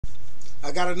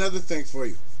I got another thing for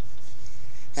you.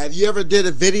 Have you ever did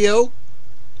a video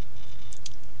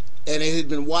and it had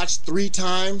been watched 3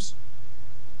 times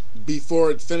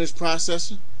before it finished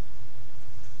processing?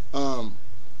 Um,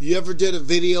 you ever did a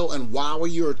video and while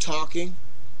you were talking,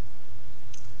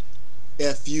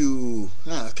 if you,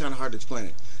 it's kind of hard to explain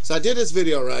it. So I did this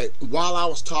video, right? While I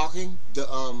was talking,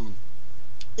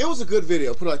 it was a good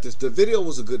video. Put it like this: the video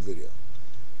was a good video,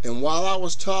 and while I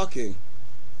was talking,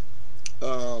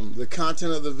 the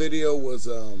content of the video was,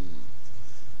 I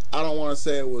don't want to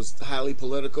say it was highly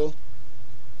political,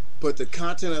 but the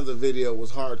content of the video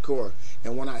was hardcore.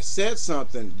 And when I said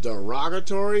something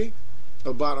derogatory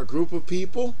about a group of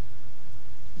people,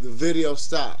 the video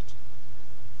stopped.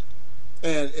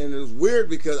 And it was weird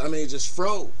because, I mean, it just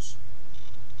froze.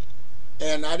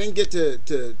 And I didn't get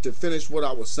to finish what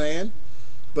I was saying,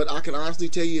 but I can honestly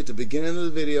tell you at the beginning of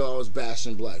the video I was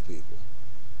bashing black people.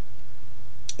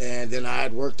 And then I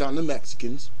had worked on the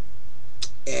Mexicans,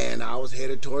 and I was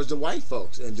headed towards the white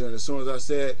folks. And then as soon as I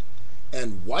said,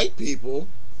 and white people,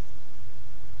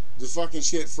 the fucking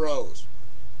shit froze.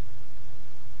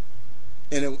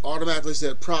 And it automatically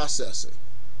said processing.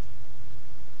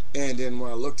 And then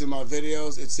when I looked at my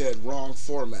videos, it said wrong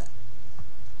format.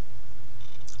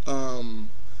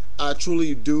 I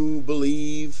truly do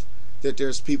believe that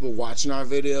there's people watching our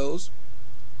videos.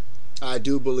 I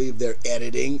do believe they're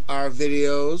editing our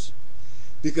videos,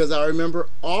 because I remember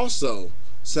also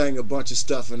saying a bunch of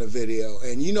stuff in a video,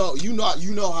 and you know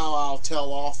how I'll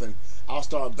tell off and I'll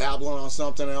start babbling on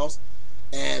something else,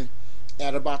 and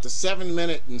at about the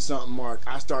 7-minute and something mark,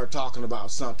 I started talking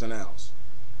about something else,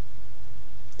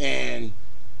 and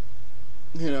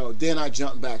then I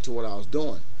jumped back to what I was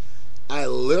doing. I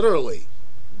literally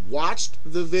watched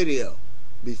the video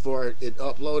before it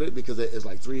uploaded, because it's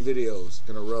like 3 videos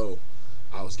in a row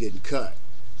I was getting cut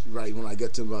right when I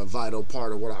get to my vital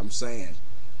part of what I'm saying.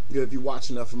 If you watch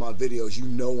enough of my videos, you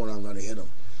know when I'm going to hit them.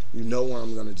 You know when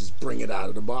I'm going to just bring it out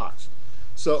of the box.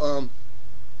 So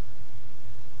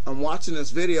I'm watching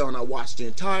this video, and I watched the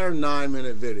entire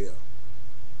 9-minute video,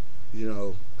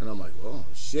 and I'm like, oh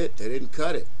shit, they didn't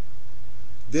cut it.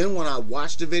 Then when I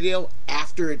watched the video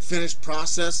after it finished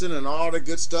processing and all the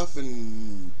good stuff,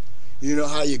 and you know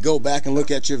how you go back and look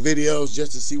at your videos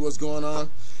just to see what's going on,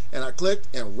 and I clicked,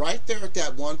 and right there at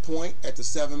that one point at the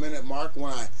 7-minute mark,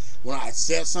 when I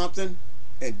said something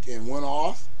and went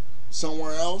off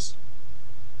somewhere else,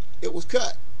 it was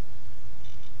cut.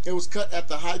 It was cut at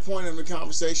the high point of the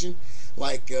conversation,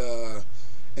 and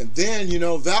then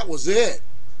that was it.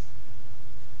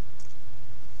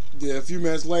 A few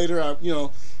minutes later,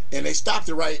 and they stopped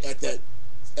it right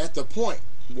at the point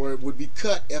where it would be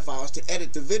cut if I was to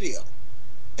edit the video.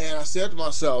 And I said to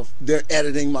myself, they're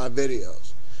editing my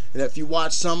videos. And if you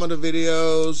watch some of the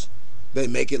videos, they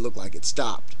make it look like it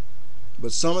stopped.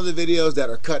 But some of the videos that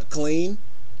are cut clean,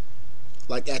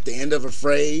 like at the end of a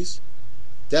phrase,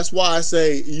 that's why I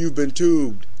say you've been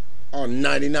tubed on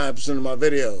 99% of my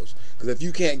videos. Because if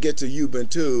you can't get to you've been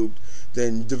tubed,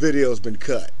 then the video's been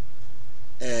cut.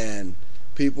 And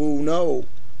people know,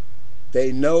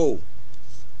 they know.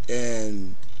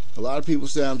 And a lot of people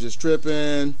say I'm just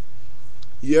tripping.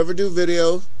 You ever do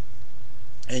videos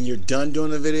and you're done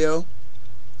doing the video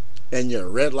and your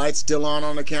red light's still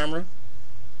on the camera?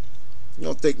 You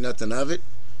don't think nothing of it.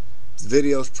 The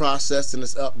video's processed and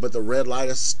it's up, but the red light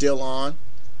is still on.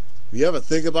 You ever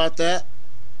think about that?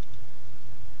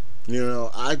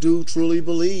 I do truly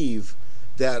believe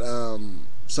that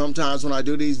sometimes when I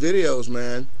do these videos,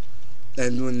 man,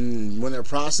 and when they're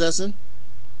processing,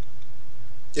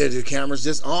 the camera's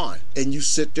just on, and you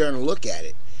sit there and look at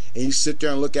it, and you sit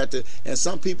there and look at and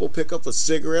some people pick up a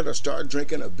cigarette or start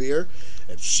drinking a beer,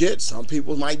 and shit, some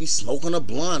people might be smoking a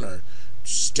blunt or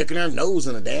sticking their nose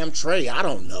in a damn tray, I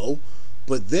don't know,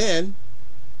 but then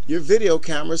your video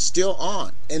camera's still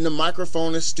on, and the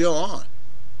microphone is still on.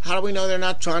 How do we know they're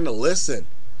not trying to listen?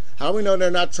 How do we know they're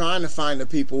not trying to find the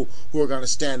people who are going to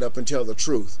stand up and tell the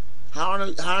truth? How do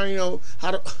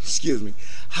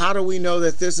we know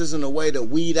that this isn't a way to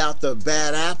weed out the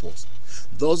bad apples?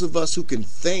 Those of us who can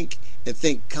think and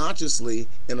think consciously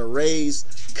and raise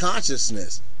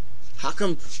consciousness. How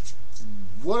come?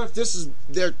 What if this is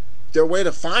their way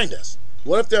to find us?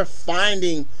 What if they're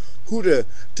finding who to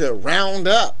round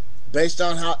up based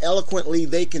on how eloquently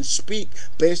they can speak,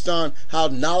 based on how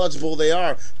knowledgeable they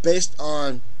are, based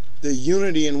on the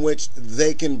unity in which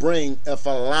they can bring if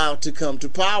allowed to come to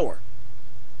power?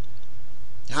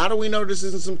 How do we know this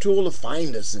isn't some tool to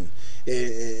find us and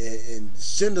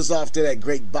send us off to that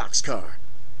great boxcar?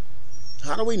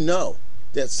 How do we know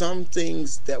that some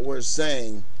things that we're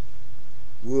saying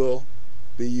will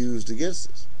be used against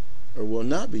us? or will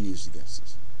not be used against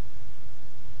us.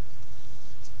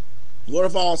 What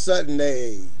if all of a sudden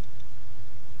they,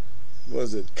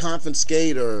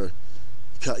 confiscate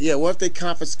what if they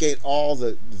confiscate all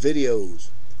the videos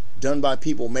done by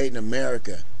people made in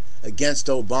America against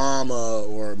Obama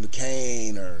or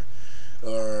McCain or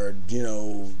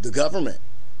the government,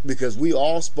 because we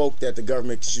all spoke that the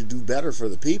government should do better for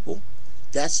the people.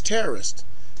 That's terrorist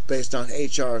based on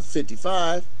HR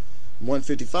 155.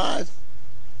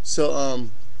 So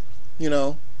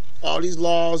all these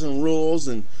laws and rules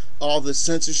and all this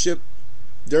censorship,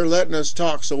 they're letting us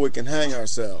talk so we can hang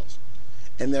ourselves,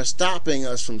 and they're stopping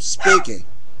us from speaking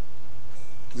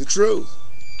the truth.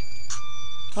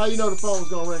 How you know the phone's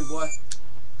gonna ring, boy?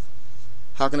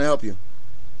 How can I help you?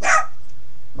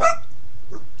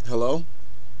 Hello?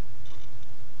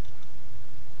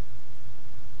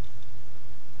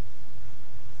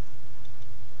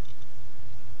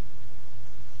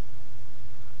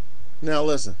 Now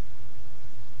listen.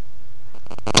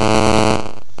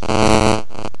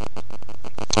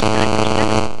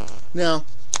 Now,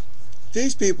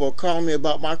 these people call me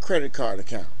about my credit card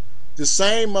account. The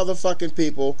same motherfucking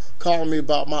people call me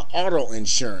about my auto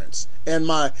insurance and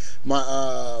my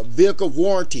vehicle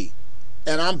warranty.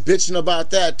 And I'm bitching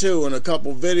about that too in a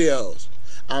couple videos.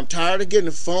 I'm tired of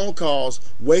getting phone calls,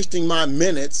 wasting my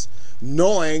minutes,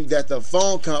 knowing that the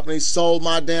phone company sold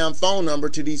my damn phone number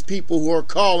to these people who are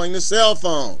calling the cell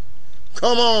phone.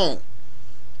 Come on.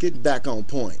 Getting back on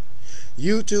point.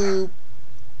 YouTube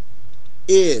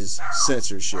is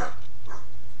censorship.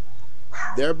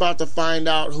 They're about to find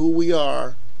out who we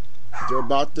are. They're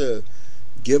about to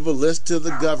give a list to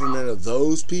the government of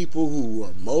those people who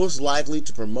are most likely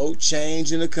to promote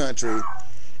change in the country,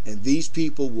 and these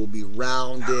people will be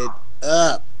rounded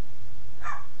up.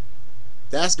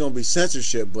 That's going to be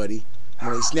censorship, buddy,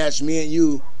 when they snatch me and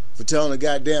you for telling the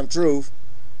goddamn truth,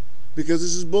 because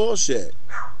this is bullshit.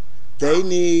 They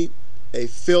need a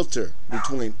filter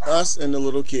between us and the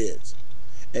little kids.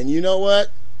 And you know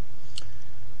what?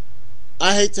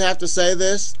 I hate to have to say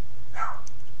this.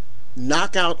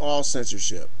 Knock out all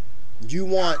censorship.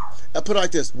 I put it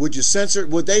like this. Would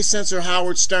they censor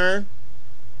Howard Stern?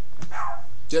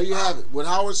 There you have it. Would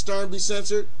Howard Stern be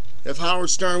censored? If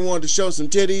Howard Stern wanted to show some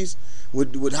titties,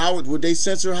 would they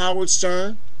censor Howard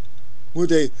Stern? Would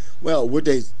they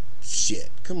shit,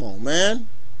 come on, man.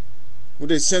 Would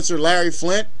they censor Larry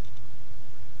Flint?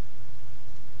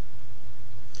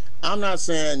 I'm not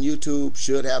saying YouTube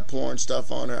should have porn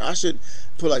stuff on there. I should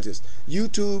put it like this.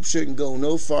 YouTube shouldn't go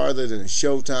no farther than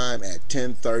Showtime at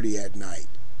 10:30 at night.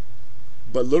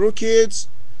 But little kids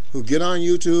who get on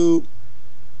YouTube,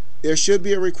 there should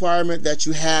be a requirement that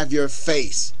you have your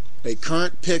face, a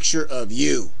current picture of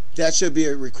you. That should be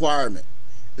a requirement,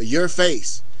 your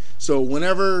face. So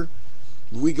whenever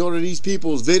we go to these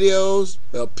people's videos,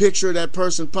 a picture of that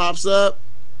person pops up.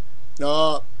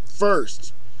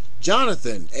 First,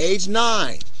 Jonathan, age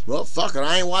 9. Well, fuck it,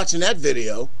 I ain't watching that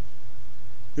video.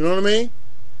 You know what I mean?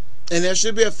 And there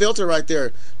should be a filter right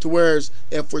there to whereas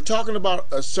if we're talking about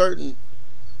a certain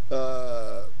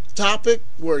topic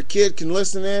where a kid can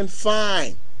listen in,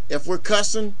 fine. If we're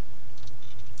cussing,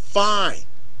 fine.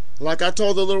 Like I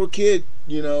told the little kid,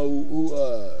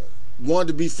 who wanted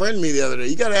to befriend me the other day.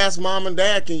 You gotta ask mom and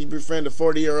dad, can you befriend a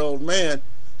 40-year-old man?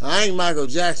 I ain't Michael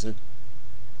Jackson.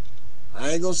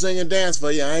 I ain't gonna sing and dance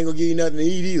for you. I ain't gonna give you nothing to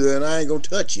eat either, and I ain't gonna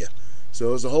touch you.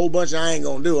 So it's a whole bunch I ain't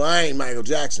gonna do. I ain't Michael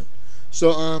Jackson.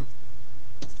 So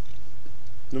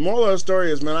the moral of the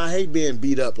story is, man, I hate being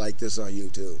beat up like this on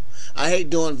YouTube. I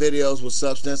hate doing videos with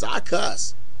substance. I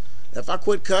cuss. If I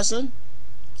quit cussing,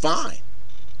 fine.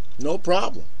 No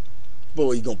problem. But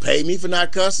what, you gonna pay me for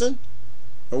not cussing?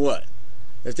 Or what?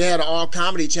 If they had an all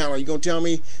comedy channel, you gonna tell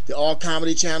me the all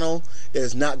comedy channel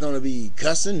is not gonna be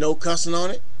cussing? No cussing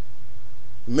on it?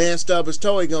 Man stub his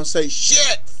toe, he gonna say,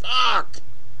 shit, fuck.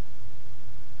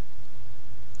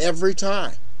 Every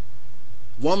time.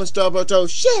 Woman stub her toe,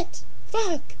 shit,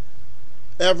 fuck.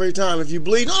 Every time. If you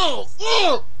bleed, oh,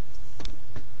 fuck.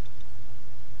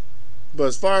 But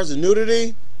as far as the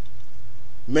nudity,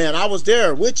 man, I was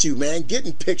there with you, man,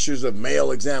 getting pictures of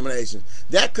male examination.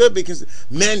 That could be because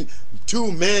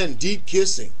two men deep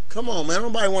kissing. Come on, man,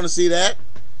 nobody want to see that.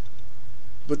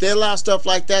 But they allow stuff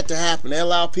like that to happen. They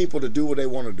allow people to do what they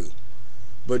want to do.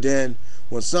 But then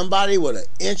when somebody with an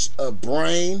inch of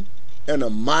brain and a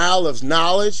mile of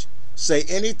knowledge say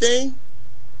anything,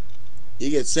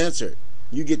 you get censored.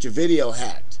 You get your video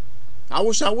hacked. I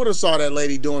wish I would have saw that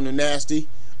lady doing the nasty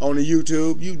on the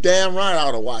YouTube. You damn right I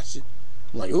ought to watch it.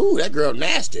 I'm like, ooh, that girl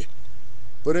nasty.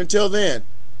 But until then,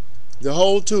 the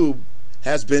whole tube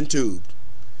has been tubed.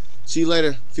 See you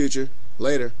later, future.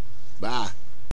 Later. Bye.